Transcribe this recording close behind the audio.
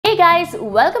guys,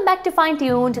 welcome back to Fine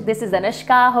Tuned. This is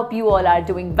Anushka. Hope you all are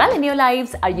doing well in your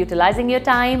lives, are utilizing your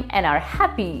time and are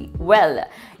happy. Well,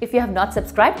 if you have not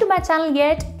subscribed to my channel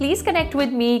yet, please connect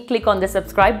with me, click on the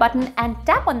subscribe button and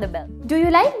tap on the bell. Do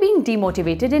you like being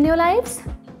demotivated in your lives?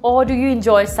 Or do you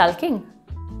enjoy sulking?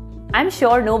 I'm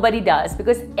sure nobody does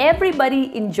because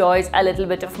everybody enjoys a little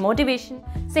bit of motivation.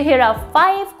 So here are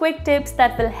 5 quick tips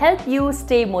that will help you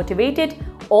stay motivated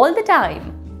all the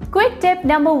time. Quick tip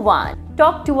number 1,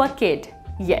 talk to a kid.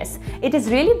 Yes, it is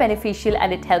really beneficial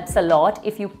and it helps a lot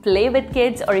if you play with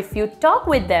kids or if you talk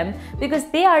with them because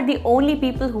they are the only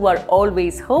people who are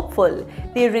always hopeful.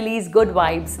 They release good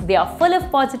vibes, they are full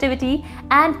of positivity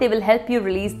and they will help you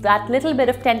release that little bit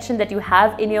of tension that you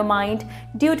have in your mind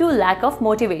due to lack of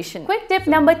motivation. Quick tip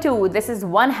number 2, this is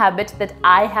one habit that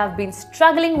I have been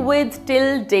struggling with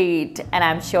till date and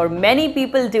I'm sure many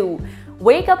people do.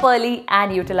 Wake up early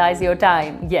and utilize your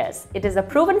time. Yes, it is a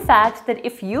proven fact that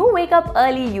if you wake up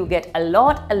early, you get a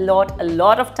lot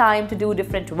of time to do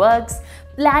different works,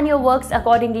 plan your works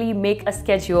accordingly, make a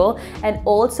schedule, and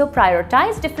also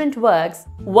prioritize different works.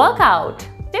 Work out.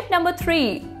 Tip number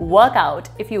 3, work out.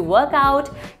 If you work out,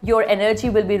 your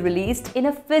energy will be released in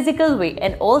a physical way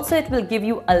and also it will give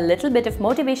you a little bit of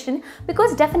motivation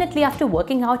because definitely after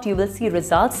working out, you will see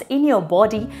results in your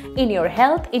body, in your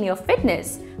health, in your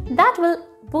fitness. That will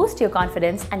boost your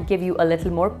confidence and give you a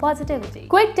little more positivity.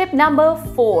 Quick tip number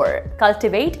 4,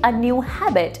 cultivate a new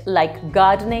habit like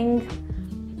gardening.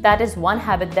 That is one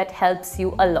habit that helps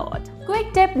you a lot.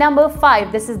 Quick tip number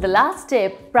 5, this is the last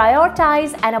tip,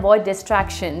 prioritize and avoid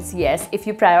distractions. Yes, if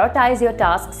you prioritize your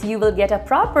tasks, you will get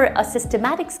a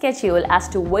systematic schedule as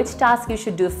to which task you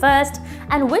should do first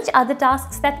and which other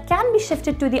tasks that can be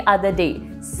shifted to the other day.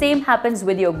 Same happens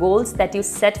with your goals that you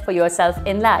set for yourself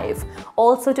in life.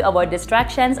 Also, to avoid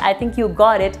distractions, I think you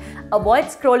got it. Avoid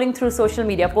scrolling through social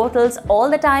media portals all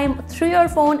the time through your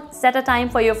phone. Set a time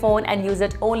for your phone and use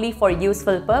it only for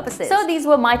useful purposes. So these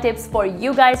were my tips for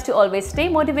you guys to always stay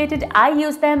motivated. I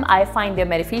use them, I find them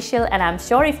beneficial, and I'm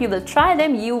sure if you will try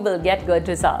them, you will get good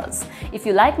results. If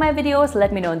you like my videos,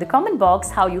 let me know in the comment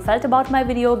box how you felt about my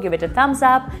video. Give it a thumbs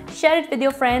up, share it with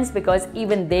your friends because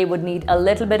even they would need a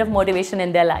little bit of motivation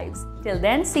in their lives. Till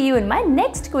then, see you in my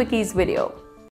next Quickies video.